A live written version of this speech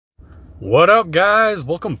What up, guys?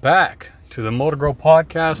 Welcome back to the Motor Grow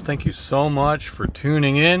Podcast. Thank you so much for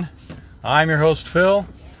tuning in. I'm your host, Phil,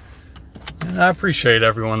 and I appreciate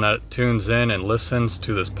everyone that tunes in and listens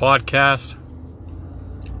to this podcast.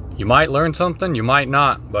 You might learn something, you might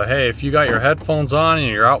not, but hey, if you got your headphones on and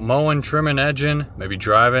you're out mowing, trimming, edging, maybe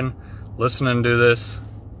driving, listening to this,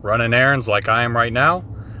 running errands like I am right now,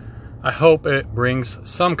 I hope it brings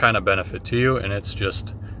some kind of benefit to you and it's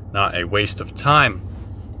just not a waste of time.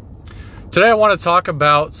 Today I want to talk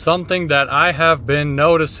about something that I have been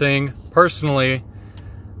noticing personally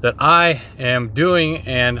that I am doing,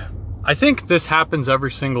 and I think this happens every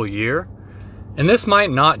single year. And this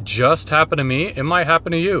might not just happen to me, it might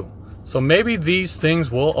happen to you. So maybe these things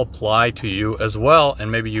will apply to you as well, and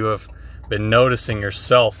maybe you have been noticing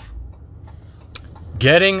yourself.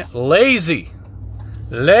 Getting lazy.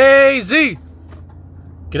 Lazy!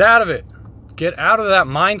 Get out of it. Get out of that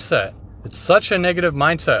mindset. It's such a negative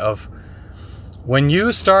mindset of when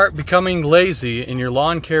you start becoming lazy in your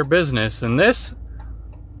lawn care business, and this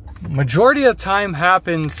majority of the time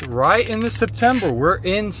happens right in the September. We're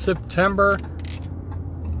in September.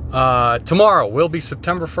 Tomorrow will be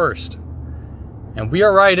September 1st. And we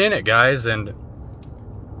are right in it, guys. And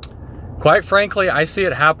quite frankly, I see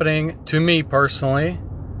it happening to me personally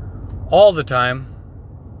all the time.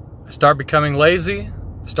 I start becoming lazy,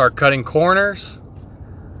 start cutting corners,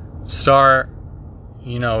 start,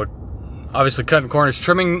 obviously cutting corners,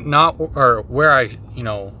 trimming where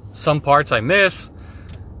some parts I miss.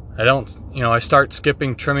 I start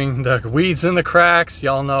skipping trimming the weeds in the cracks.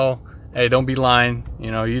 Y'all know, hey, don't be lying.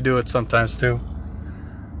 You do it sometimes too.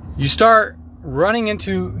 You start running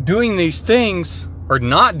into doing these things or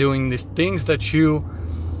not doing these things that you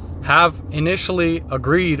have initially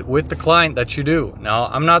agreed with the client that you do. Now,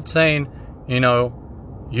 I'm not saying,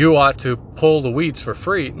 you ought to pull the weeds for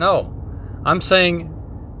free. No, I'm saying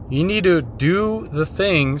you need to do the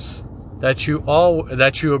things that you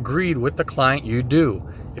agreed with the client you do.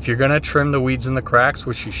 If you're going to trim the weeds in the cracks,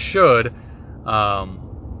 which you should, at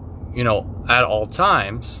all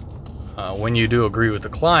times, when you do agree with the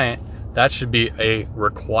client, that should be a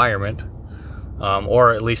requirement,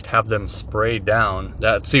 or at least have them sprayed down.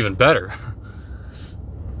 That's even better.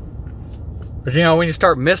 But when you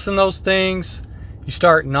start missing those things, you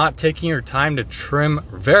start not taking your time to trim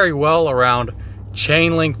very well around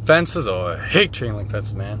chain link fences. Oh, I hate chain link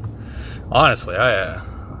fences, man. Honestly,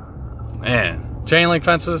 chain link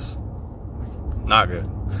fences, not good.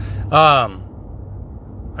 I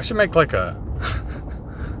should make like a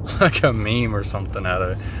meme or something out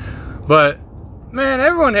of it. But man,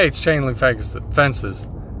 everyone hates chain link fences.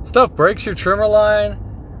 Stuff breaks your trimmer line.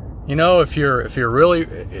 If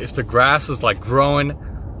the grass is like growing,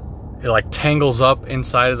 it like tangles up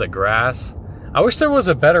inside of the grass. I wish there was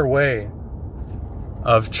a better way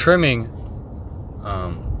of trimming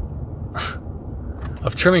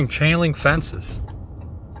chain link fences,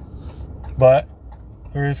 but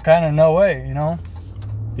there's kind of no way.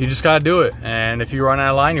 You just gotta do it, and if you run out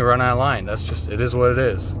of line, you run out of line. It is what it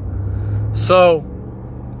is. So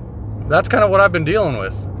that's kind of what I've been dealing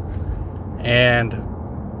with, and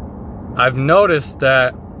I've noticed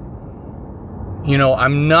that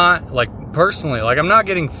I'm not I'm not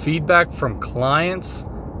getting feedback from clients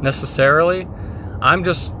necessarily. I'm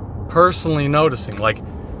just personally noticing,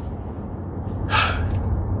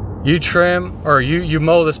 you trim or you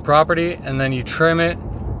mow this property and then you trim it,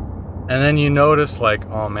 and then you notice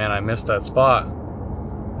oh man, I missed that spot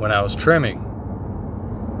when I was trimming.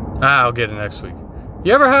 I'll get it next week.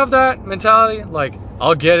 You ever have that mentality?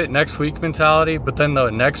 I'll get it next week mentality, but then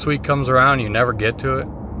the next week comes around and you never get to it?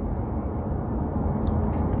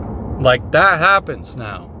 That happens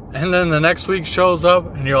now. And then the next week shows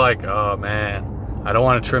up and you're like, oh man, I don't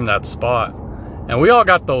want to trim that spot. And we all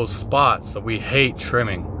got those spots that we hate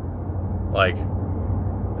trimming.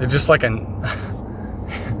 It's just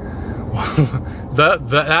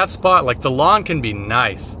that spot, the lawn can be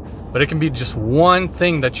nice, but it can be just one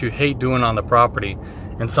thing that you hate doing on the property.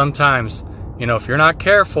 And sometimes, if you're not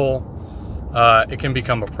careful, it can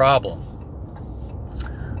become a problem.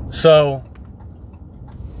 So,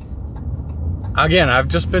 again, I've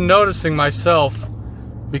just been noticing myself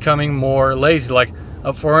becoming more lazy.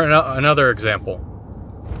 For another example,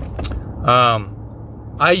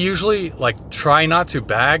 I usually try not to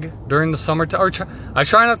bag during the summertime, or I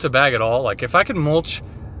try not to bag at all. If I could mulch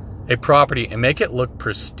a property and make it look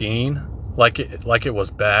pristine, like it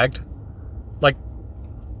was bagged,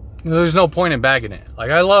 there's no point in bagging it.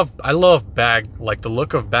 I love bagged, the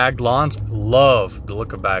look of bagged lawns. Love the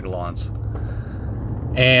look of bagged lawns.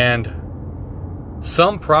 And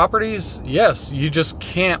some properties, yes, you just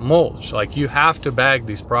can't mulch. Like, you have to bag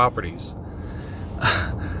these properties.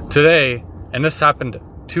 Today, and this happened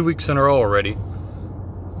 2 weeks in a row already,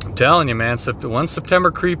 I'm telling you, man, once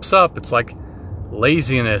September creeps up, it's like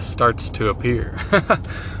laziness starts to appear.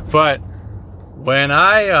 But when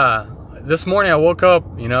this morning I woke up,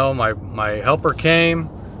 you know, my helper came,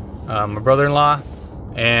 my brother-in-law,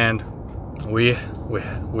 and we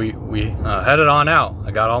headed on out.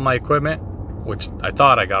 I got all my equipment, which I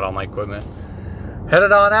thought I got all my equipment.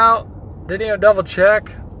 Headed on out, didn't even double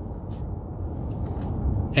check.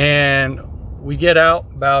 And we get out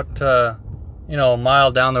about, you know, a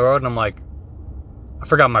mile down the road, and I'm like, I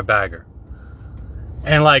forgot my bagger.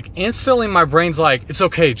 And like, instantly my brain's like, it's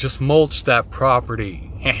okay, just mulch that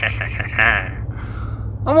property.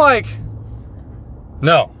 I'm like,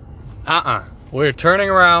 no, we're turning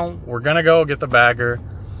around, we're gonna go get the bagger.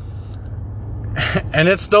 And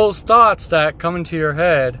it's those thoughts that come into your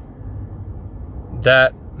head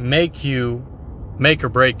that make or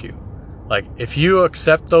break you. Like, if you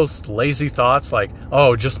accept those lazy thoughts, like,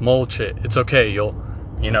 oh, just mulch it, it's okay, you'll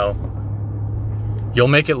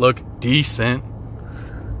make it look decent.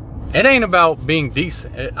 It ain't about being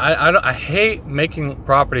decent. I hate making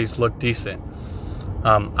properties look decent.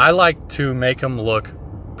 I like to make them look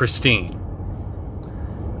pristine.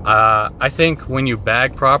 I think when you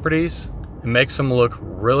bag properties, it makes them look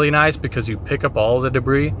really nice because you pick up all the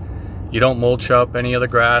debris. You don't mulch up any of the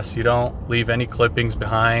grass. You don't leave any clippings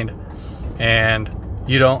behind. And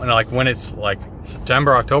you don't, and like when it's like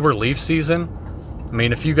September, October, leaf season, I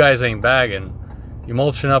mean, if you guys ain't bagging, you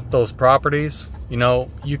mulching up those properties, you know,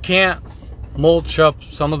 you can't mulch up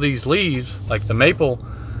some of these leaves, like the maple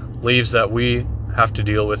leaves that we have to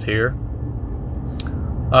deal with here.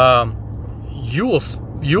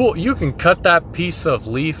 You can cut that piece of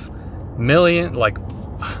leaf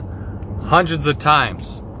hundreds of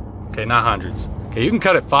times. Okay, not hundreds. Okay, you can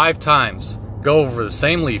cut it 5 times. Go over the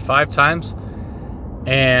same leaf 5 times,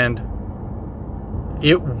 and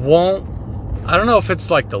it won't, I don't know if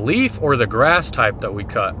it's like the leaf or the grass type that we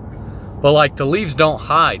cut, but like the leaves don't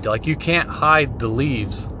hide. Like, you can't hide the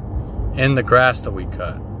leaves in the grass that we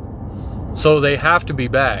cut, so they have to be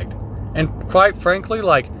bagged. And quite frankly,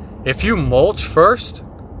 like, if you mulch first,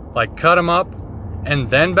 like cut them up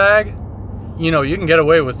and then bag, you know, you can get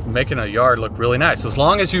away with making a yard look really nice as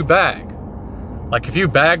long as you bag. Like, if you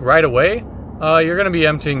bag right away, you're going to be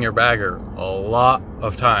emptying your bagger a lot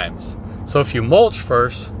of times. So if you mulch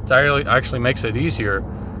first, that actually makes it easier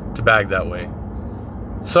to bag that way.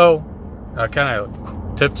 So, kind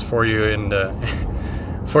of tips for you in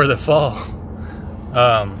for the fall,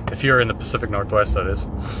 if you're in the Pacific Northwest, that is.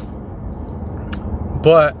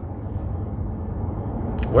 But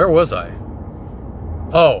where was I?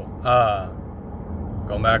 Oh,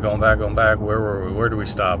 going back. Where were we? Where do we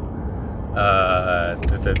stop?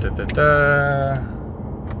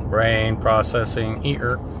 Brain processing.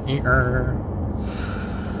 Where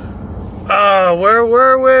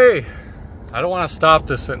were we? I don't want to stop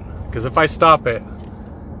this, because if I stop it,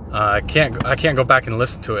 I can't go back and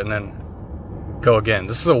listen to it and then go again.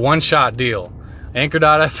 This is a one-shot deal.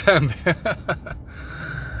 Anchor.fm.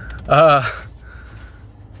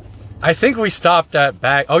 I think we stopped at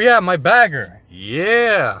bag. Oh yeah, my bagger.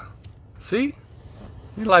 Yeah. See?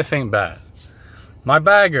 Your life ain't bad. My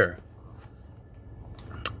bagger.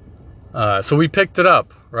 So we picked it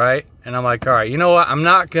up, right? And I'm like, all right, you know what?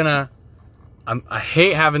 I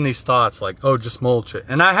hate having these thoughts like, oh, just mulch it.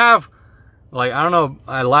 And I have, like, I don't know,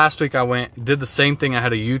 last week I did the same thing. I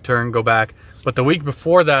had a U-turn, go back. But the week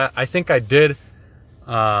before that, I think I did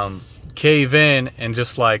cave in and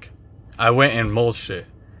just like, I went and mulched it.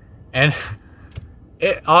 And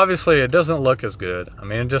obviously it doesn't look as good. I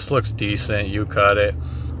mean, it just looks decent. You cut it.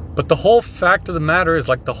 But the whole fact of the matter is,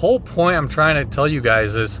 like, the whole point I'm trying to tell you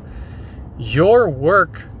guys is your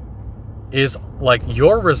work is like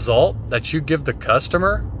your result that you give the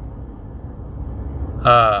customer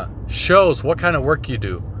shows what kind of work you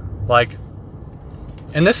do. Like,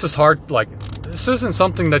 and this is hard, like, this isn't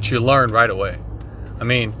something that you learn right away. I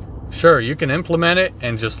mean, sure, you can implement it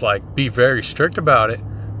and just like be very strict about it.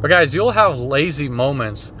 But guys, you'll have lazy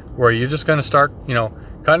moments where you're just going to start, you know,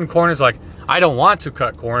 cutting corners. Like, I don't want to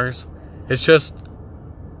cut corners. It's just,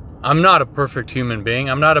 I'm not a perfect human being.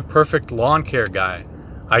 I'm not a perfect lawn care guy.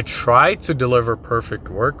 I try to deliver perfect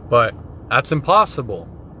work, but that's impossible.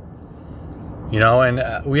 You know,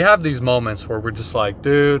 and we have these moments where we're just like,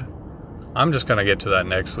 dude, I'm just going to get to that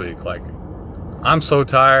next week. Like, I'm so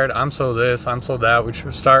tired. I'm so this. I'm so that. We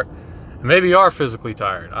should start. Maybe you are physically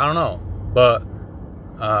tired. I don't know. But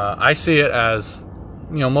I see it as,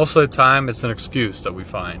 you know, most of the time it's an excuse that we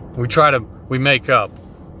find. We we make up.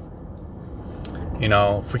 You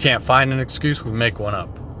know, if we can't find an excuse, we make one up.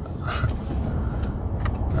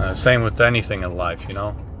 Same with anything in life, you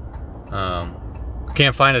know.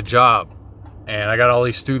 Can't find a job, and I got all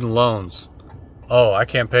these student loans. Oh, I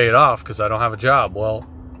can't pay it off because I don't have a job. Well,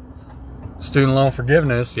 student loan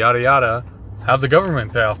forgiveness, yada yada. Have the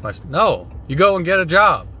government pay off my... No, you go and get a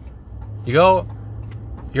job. You go...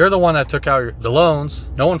 You're the one that took out the loans.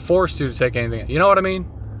 No one forced you to take anything. You know what I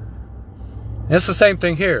mean? And it's the same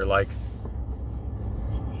thing here. Like,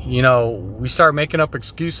 you know, we start making up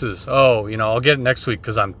excuses. Oh, you know, I'll get it next week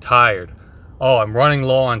because I'm tired. Oh, I'm running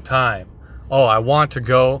low on time. Oh, I want to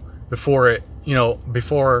go before it, you know,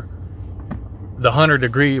 before the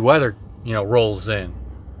 100-degree weather, you know, rolls in.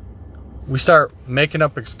 We start making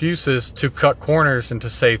up excuses to cut corners and to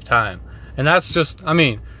save time. And that's just, I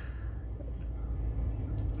mean,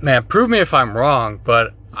 man, prove me if I'm wrong,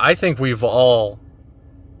 but I think we've all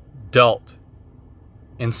dealt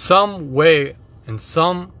in some way, in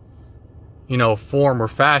some, you know, form or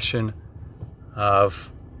fashion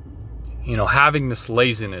of, you know, having this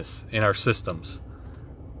laziness in our systems.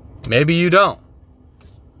 Maybe you don't.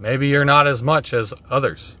 Maybe you're not as much as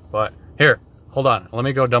others. But here, hold on. Let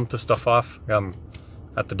me go dump this stuff off. I'm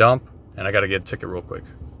at the dump, and I got to get a ticket real quick.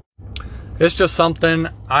 It's just something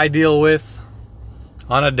I deal with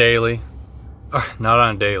on a daily, not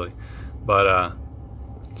on a daily, but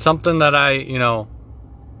something that I, you know,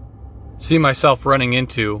 see myself running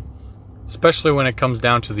into, especially when it comes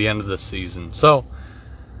down to the end of the season. So,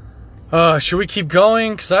 should we keep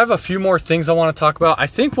going? Because I have a few more things I want to talk about. I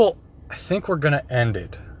think we're gonna end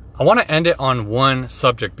it. I want to end it on one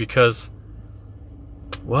subject because,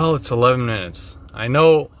 well, it's 11 minutes. I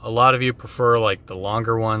know a lot of you prefer like the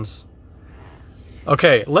longer ones.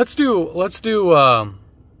 Okay, let's do,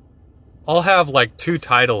 I'll have like 2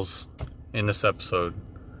 titles in this episode.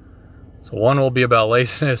 So one will be about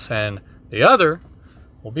laziness and the other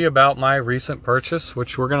will be about my recent purchase,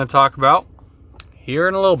 which we're going to talk about here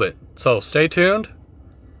in a little bit. So stay tuned.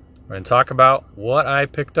 We're going to talk about what I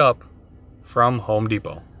picked up from Home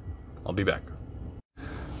Depot. I'll be back.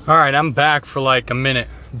 All right, I'm back for like a minute.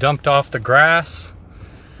 Dumped off the grass.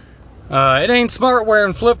 It ain't smart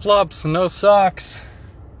wearing flip-flops and no socks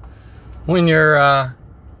when you're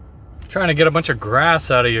trying to get a bunch of grass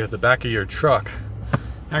out of the back of your truck.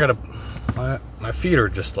 I gotta, my feet are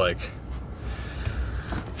just like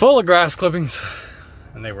full of grass clippings,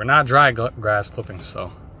 and they were not dry grass clippings,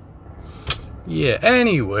 so yeah.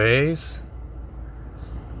 Anyways,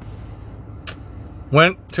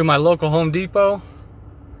 went to my local Home Depot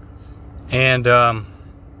and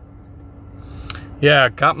yeah,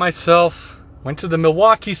 got myself, went to the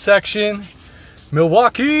Milwaukee section.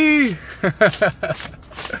 Milwaukee!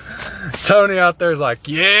 Tony out there is like,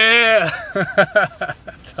 yeah!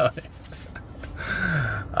 Tony.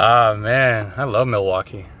 Ah, man, I love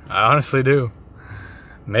Milwaukee. I honestly do.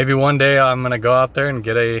 Maybe one day I'm gonna go out there and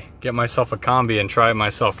get myself a combi and try it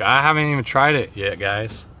myself. I haven't even tried it yet,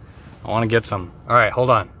 guys. I want to get some. All right,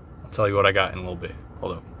 hold on. I'll tell you what I got in a little bit.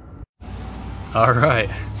 Hold up. All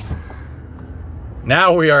right.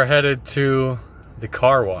 Now we are headed to the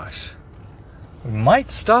car wash. We might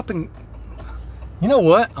stop and... You know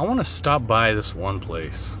what? I want to stop by this one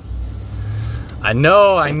place. I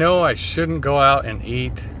know I shouldn't go out and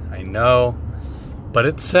eat. I know. But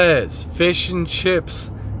it says fish and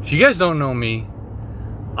chips. If you guys don't know me,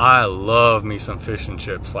 I love me some fish and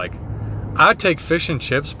chips. Like, I'd take fish and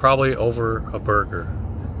chips probably over a burger.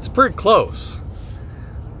 It's pretty close.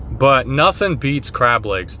 But nothing beats crab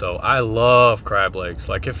legs, though. I love crab legs.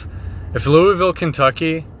 Like, if Louisville,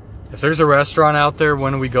 Kentucky, if there's a restaurant out there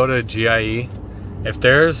when we go to GIE, if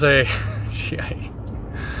there's a GIE,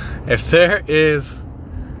 if there is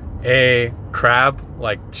a crab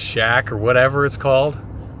like shack or whatever it's called,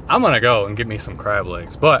 I'm gonna go and get me some crab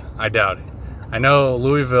legs. But I doubt it. I know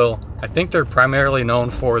Louisville, I think they're primarily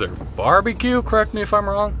known for their barbecue. Correct me if I'm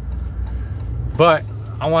wrong. But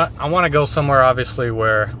I want to go somewhere, obviously,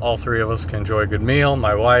 where all 3 of us can enjoy a good meal,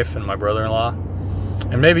 my wife and my brother-in-law.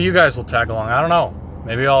 And maybe you guys will tag along. I don't know.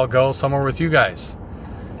 Maybe I'll go somewhere with you guys.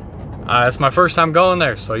 It's my first time going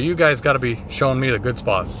there, so you guys got to be showing me the good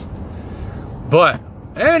spots. But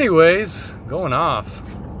anyways, going off.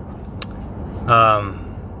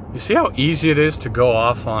 You see how easy it is to go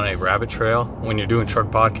off on a rabbit trail when you're doing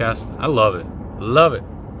truck podcasts? I love it. Love it.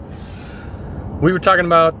 We were talking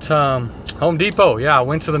about Home Depot. Yeah, I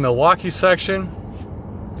went to the Milwaukee section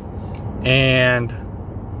and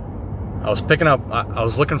I was picking up, I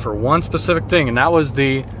was looking for one specific thing, and that was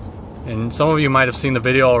and some of you might have seen the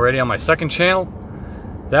video already on my second channel,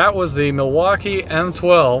 that was the Milwaukee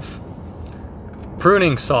M12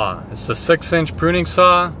 pruning saw. It's a 6-inch pruning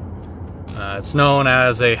saw. It's known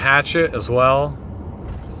as a hatchet as well.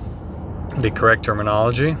 The correct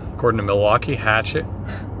terminology, according to Milwaukee, hatchet.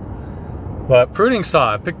 But pruning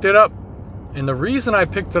saw, I picked it up. And the reason I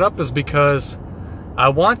picked it up is because I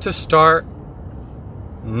want to start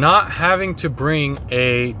not having to bring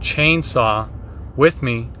a chainsaw with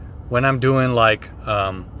me when I'm doing like,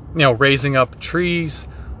 raising up trees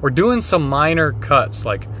or doing some minor cuts,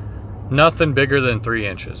 like nothing bigger than 3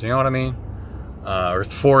 inches. You know what I mean? Or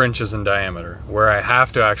 4 inches in diameter, where I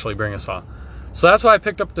have to actually bring a saw. So that's why I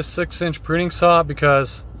picked up the 6-inch pruning saw,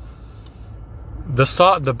 because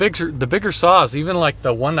the bigger saws, even like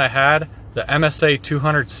the one I had, the MSA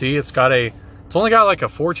 200C, it's only got like a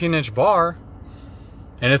 14-inch bar,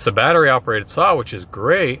 and it's a battery operated saw, which is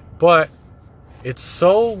great, but it's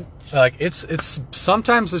so like it's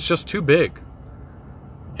sometimes it's just too big.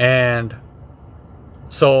 And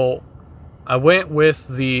so I went with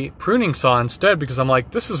the pruning saw instead, because I'm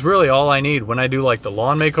like, this is really all I need when I do like the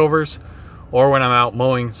lawn makeovers or when I'm out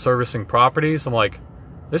mowing, servicing properties. I'm like,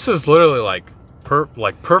 this is literally like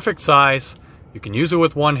perfect size. You can use it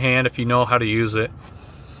with one hand if you know how to use it.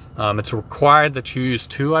 It's required that you use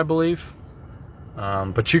 2, I believe.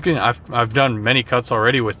 But you can. I've done many cuts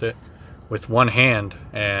already with it with one hand,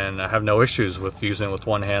 and I have no issues with using it with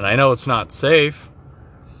one hand. I know it's not safe,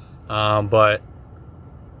 but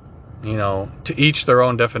to each their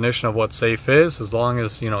own definition of what safe is. As long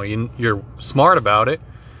as you're smart about it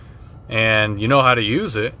and you know how to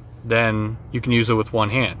use it, then you can use it with one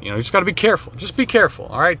hand. You just got to be careful. Just be careful.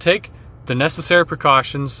 All right, take the necessary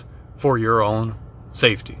precautions for your own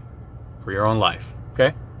safety, for your own life.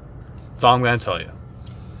 Okay, that's all I'm going to tell you.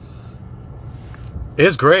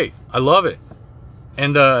 It's great. I love it.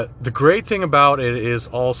 And the great thing about it is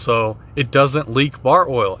also it doesn't leak bar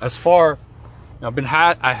oil. As far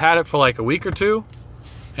I had it for like a week or two,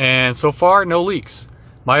 and so far no leaks.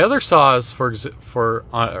 My other saws, what's the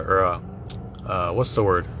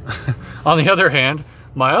word? On the other hand,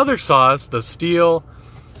 my other saws, the Stihl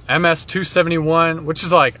MS271, which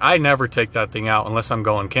is like, I never take that thing out unless I'm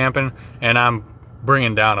going camping and I'm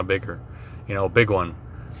bringing down a big one.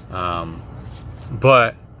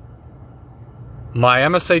 But my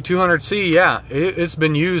MSA 200C, yeah, it's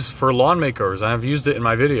been used for lawn makers. I've used it in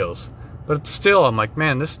my videos. But still, I'm like,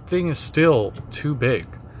 man, this thing is still too big.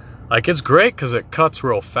 Like, it's great because it cuts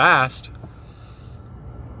real fast.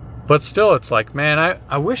 But still, it's like, man,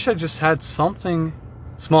 I wish I just had something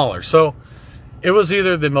smaller. So it was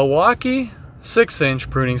either the Milwaukee 6-inch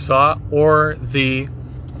pruning saw or the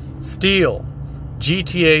Stihl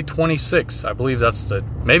GTA 26. I believe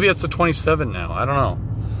maybe it's a 27 now. I don't know.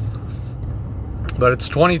 But it's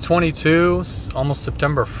 2022, almost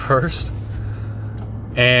September 1st.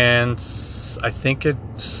 And I think it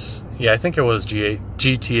was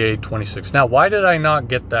GTA 26. Now, why did I not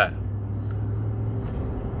get that?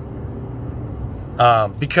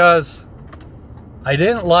 Because I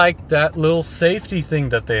didn't like that little safety thing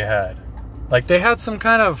that they had. Like, they had some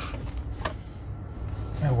kind of...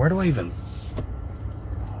 Man, where do I even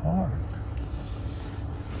park?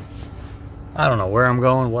 I don't know where I'm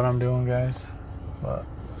going, what I'm doing, guys. But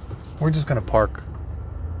we're just going to park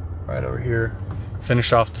right over here.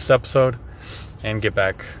 Finish off this episode and get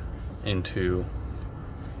back into...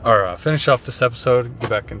 finish off this episode,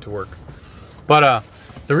 get back into work. But,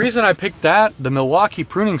 the reason I picked the Milwaukee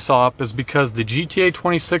pruning saw up, is because the GTA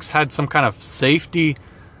 26 had some kind of safety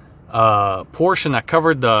portion that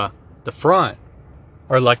covered the front,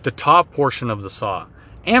 or like the top portion of the saw.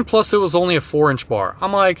 And plus it was only a 4-inch bar.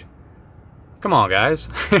 I'm like, come on guys.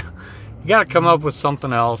 You gotta come up with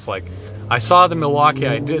something else. Like, I saw the Milwaukee,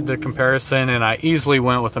 I did the comparison, and I easily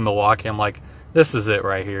went with the Milwaukee. I'm like, this is it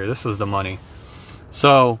right here. This is the money.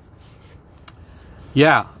 So,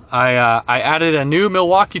 yeah. I added a new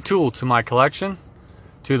Milwaukee tool to my collection,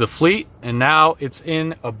 to the fleet, and now it's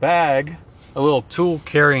in a bag, a little tool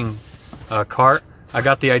carrying cart. I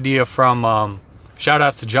got the idea from, shout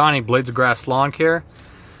out to Johnny, Blades of Grass Lawn Care.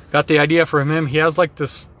 Got the idea from him. He has like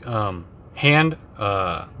this hand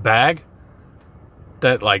bag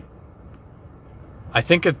that, like, I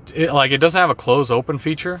think it doesn't have a close open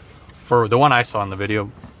feature for the one I saw in the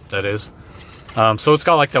video, that is. So it's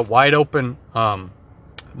got like that wide open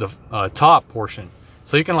the top portion,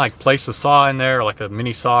 so you can like place a saw in there, like a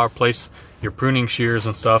mini saw, or place your pruning shears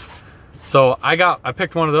and stuff. So I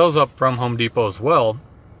picked one of those up from Home Depot as well,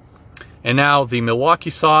 and now the Milwaukee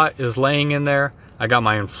saw is laying in there. I got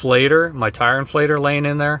my inflator, my tire inflator, laying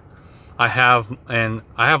in there. I have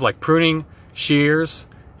like pruning shears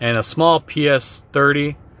and a small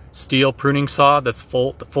PS30 Stihl pruning saw that's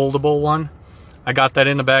foldable one. I got that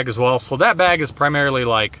in the bag as well. So that bag is primarily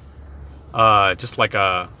like just like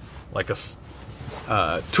a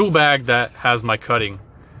tool bag that has my cutting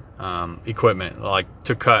equipment, like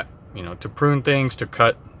to cut, you know, to prune things, to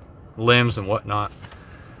cut limbs and whatnot.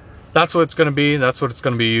 That's what it's going to be. That's what it's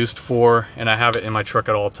going to be used for. And I have it in my truck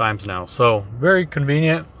at all times now. So very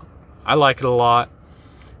convenient. I like it a lot.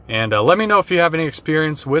 And let me know if you have any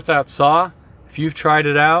experience with that saw, if you've tried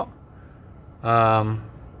it out.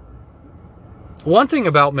 One thing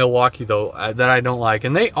about Milwaukee though that I don't like,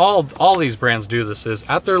 and they all these brands do this, is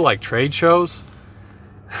at their like trade shows,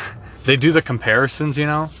 they do the comparisons, you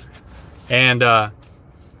know, and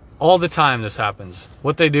all the time this happens.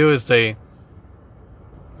 What they do is they,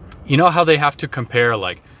 you know how they have to compare,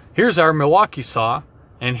 like, here's our Milwaukee saw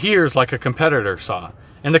and here's like a competitor saw,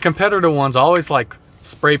 and the competitor one's always like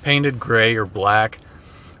spray painted gray or black,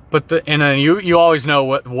 but and then you always know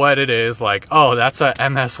what it is, like, oh, that's a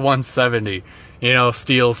MS-170, you know,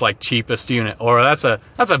 Stihl's like cheapest unit, or that's a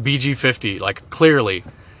BG50, like clearly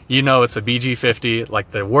you know it's a BG50,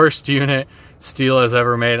 like the worst unit Stihl has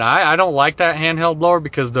ever made. I don't like that handheld blower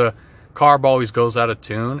because the carb always goes out of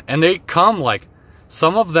tune, and they come like,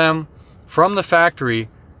 some of them from the factory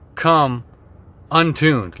come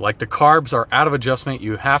untuned, like the carbs are out of adjustment.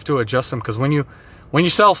 You have to adjust them, because when you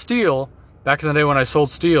sell Stihl, back in the day when I sold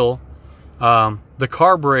Stihl, the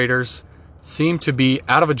carburetors seem to be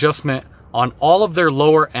out of adjustment on all of their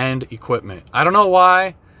lower end equipment. I don't know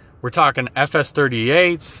why. We're talking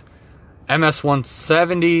FS38s,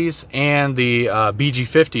 MS-170s, and the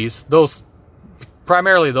BG50s. Those,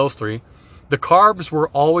 primarily those three. The carbs were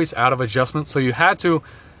always out of adjustment, so you had to,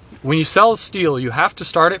 when you sell Stihl, you have to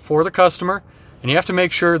start it for the customer, and you have to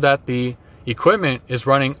make sure that the equipment is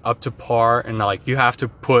running up to par, and like you have to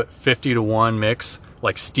put 50-to-1 mix,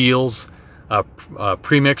 like Stihl's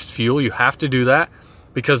pre-mixed fuel. You have to do that,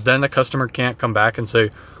 because then the customer can't come back and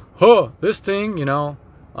say, oh, this thing, you know,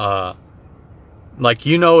 like,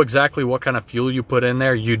 you know exactly what kind of fuel you put in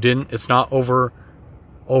there. You didn't, it's not over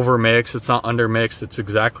mixed, it's not under mixed, it's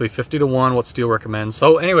exactly 50-to-1 what Stihl recommends.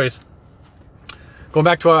 So anyways, going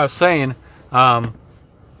back to what I was saying,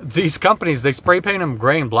 these companies, they spray paint them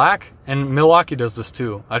gray and black, and Milwaukee does this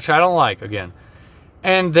too, which I don't like, again.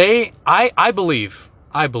 And I believe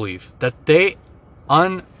that they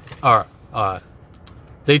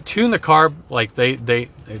they tune the carb, like they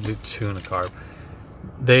tune the carb.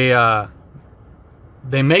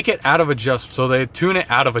 They make it out of adjustment, so they tune it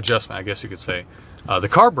out of adjustment, I guess you could say, the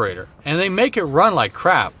carburetor, and they make it run like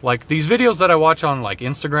crap. Like these videos that I watch on like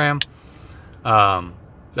Instagram,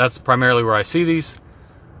 that's primarily where I see these.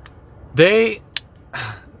 They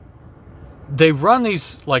run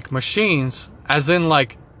these like machines, as in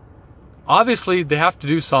like, obviously they have to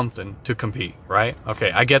do something to compete, right?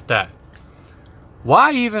 Okay, I get that.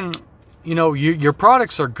 Why even, you know, your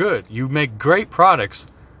products are good, you make great products.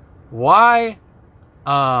 Why,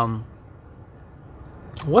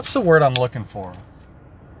 what's the word I'm looking for?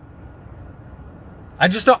 I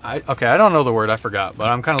just don't, okay, I don't know the word, I forgot, but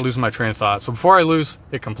I'm kind of losing my train of thought. So before I lose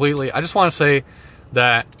it completely, I just want to say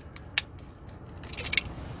that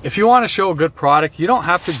if you want to show a good product, you don't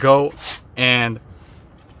have to go and,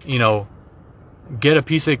 you know, get a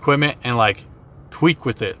piece of equipment and like tweak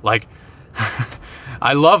with it. Like,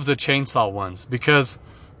 I love the chainsaw ones, because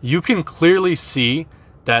you can clearly see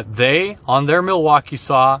that they, on their Milwaukee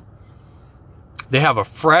saw, they have a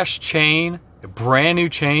fresh chain, a brand new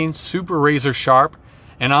chain, super razor sharp.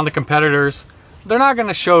 And on the competitors, they're not going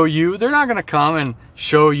to show you, they're not going to come and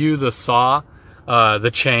show you the saw,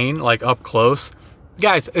 the chain, like up close.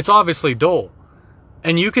 Guys, it's obviously dull.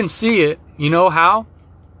 And you can see it, you know how?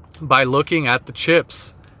 By looking at the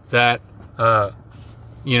chips that,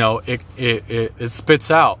 you know, it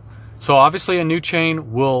spits out. So obviously a new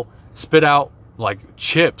chain will spit out like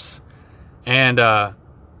chips. And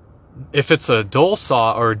if it's a dull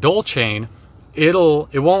saw or a dull chain, it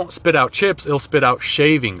won't spit out chips, it'll spit out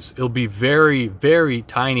shavings. It'll be very, very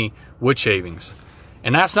tiny wood shavings.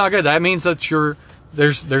 And that's not good. That means that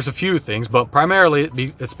there's a few things, but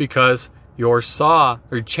primarily it's because your saw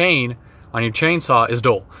or chain on your chainsaw is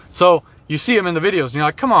dull. So you see them in the videos and you're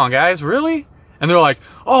like, come on guys, really? And they're like,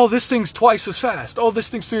 oh, this thing's twice as fast. Oh, this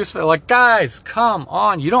thing's 3 as fast. Like, guys, come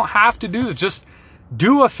on. You don't have to do this. Just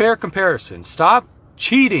do a fair comparison. Stop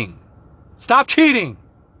cheating. Stop cheating.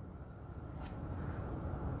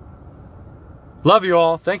 Love you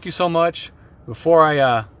all. Thank you so much. Before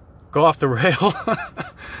I go off the rail,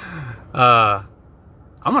 I'm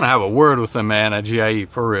going to have a word with the man at GIE,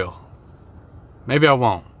 for real. Maybe I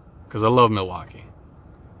won't, because I love Milwaukee.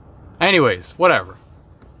 Anyways, whatever.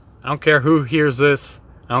 I don't care who hears this.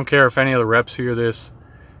 I don't care if any of the reps hear this.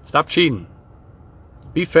 Stop cheating.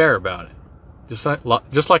 Be fair about it.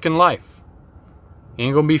 Just like in life. You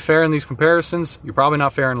ain't going to be fair in these comparisons. You're probably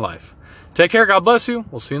not fair in life. Take care. God bless you.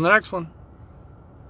 We'll see you in the next one.